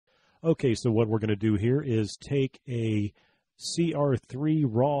Okay, so what we're going to do here is take a CR3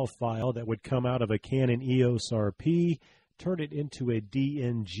 RAW file that would come out of a Canon EOS RP, turn it into a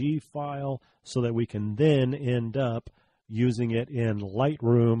DNG file so that we can then end up using it in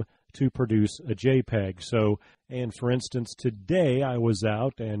Lightroom to produce a JPEG. So, and for instance, today I was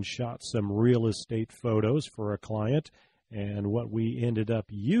out and shot some real estate photos for a client, and what we ended up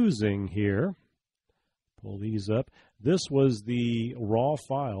using here, pull these up, this was the raw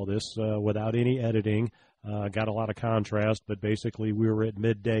file, this without any editing. Got a lot of contrast, but basically we were at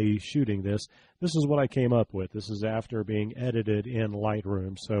midday shooting this. This is what I came up with. This is after being edited in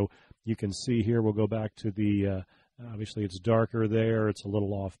Lightroom. So you can see here, we'll go back to the, obviously it's darker there, it's a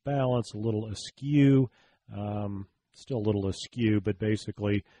little off balance, a little askew, still a little askew, but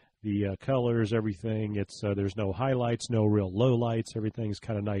basically the colors, everything, it's there's no highlights, no real lowlights, everything's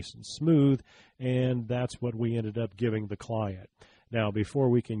kind of nice and smooth, and that's what we ended up giving the client. Now, before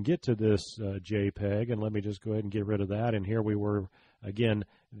we can get to this JPEG, and let me just go ahead and get rid of that, and here we were, again,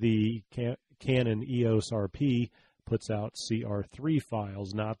 the Canon EOS RP puts out CR3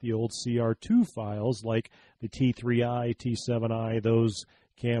 files, not the old CR2 files like the T3i, T7i, those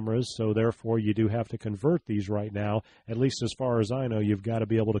cameras, so therefore you do have to convert these right now. At least as far as I know, you've got to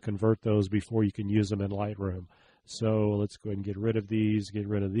be able to convert those before you can use them in Lightroom. So let's go ahead and get rid of these, get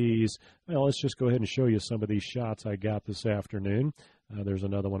rid of these. Well, let's just go ahead and show you some of these shots I got this afternoon. There's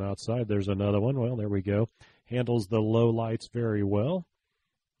another one outside. There's another one. Well, there we go. Handles the low lights very well.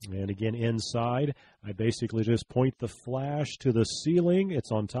 And again, inside, I basically just point the flash to the ceiling.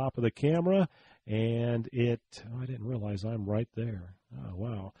 It's on top of the camera, and I didn't realize I'm right there. Oh,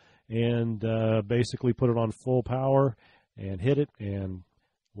 wow. And basically put it on full power and hit it, and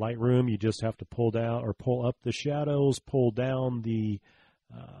Lightroom, you just have to pull down or pull up the shadows, pull down the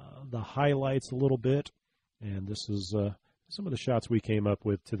highlights a little bit, and this is some of the shots we came up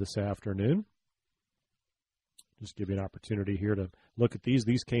with to this afternoon. Just give you an opportunity here to look at these.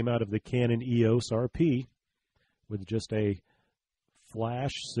 These came out of the Canon EOS RP with just a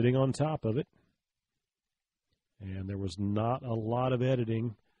flash sitting on top of it. And there was not a lot of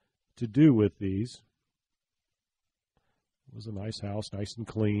editing to do with these. It was a nice house, nice and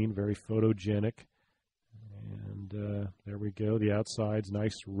clean, very photogenic. And there we go. The outside's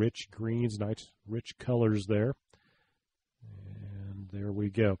nice, rich greens, nice, rich colors there. And there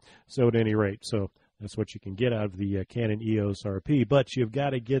we go. So at any rate, so that's what you can get out of the Canon EOS RP. But you've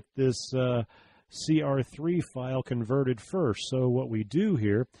got to get this CR3 file converted first. So what we do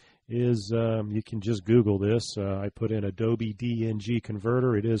here is you can just Google this. I put in Adobe DNG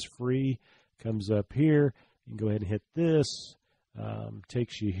Converter. It is free. Comes up here. You can go ahead and hit this.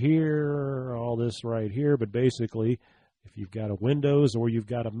 Takes you here, all this right here. But basically, if you've got a Windows or you've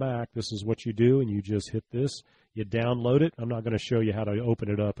got a Mac, this is what you do, and you just hit this. You download it. I'm not going to show you how to open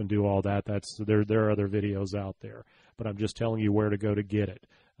it up and do all that. There are other videos out there. But I'm just telling you where to go to get it.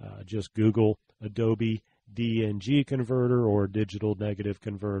 Just Google Adobe DNG Converter or Digital Negative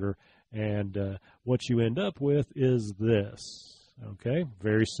Converter, and what you end up with is this. Okay,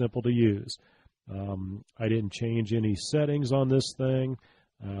 very simple to use. I didn't change any settings on this thing.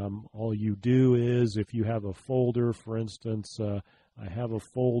 All you do is, if you have a folder, for instance, I have a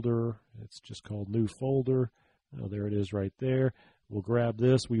folder. It's just called New Folder. Oh, there it is right there. We'll grab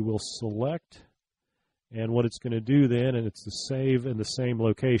this. We will select. And what it's going to do then, and it's the save in the same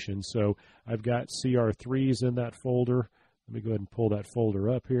location. So I've got CR3s in that folder. Let me go ahead and pull that folder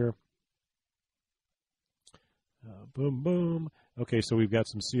up here. Boom, boom. Okay, so we've got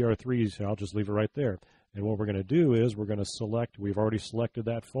some CR3s. I'll just leave it right there. And what we're going to do is we're going to select, we've already selected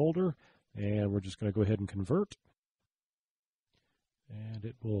that folder, and we're just going to go ahead and convert. And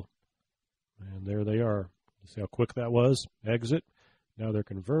it will, and there they are. See how quick that was? Exit. Now they're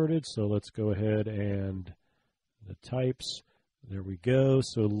converted, so let's go ahead and the types. There we go.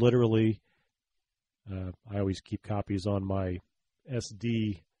 So literally, I always keep copies on my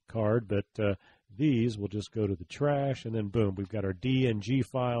SD card, but these will just go to the trash, and then boom, we've got our DNG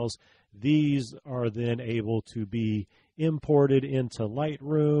files. These are then able to be imported into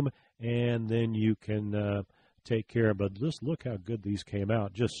Lightroom, and then you can take care of it. But just look how good these came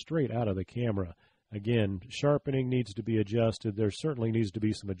out, just straight out of the camera. Again, sharpening needs to be adjusted. There certainly needs to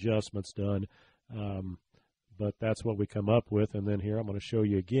be some adjustments done, but that's what we come up with. And then here I'm going to show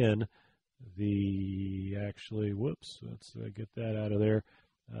you again whoops, let's get that out of there.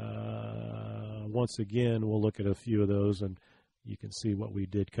 Once again, we'll look at a few of those, and you can see what we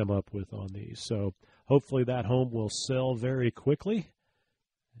did come up with on these. So hopefully that home will sell very quickly.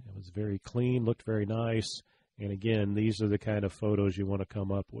 It was very clean, looked very nice. And again, these are the kind of photos you want to come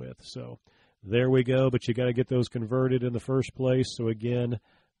up with. So there we go, but you got to get those converted in the first place. So again,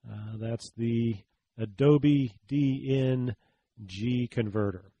 That's the Adobe DNG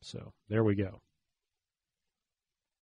converter. So there we go.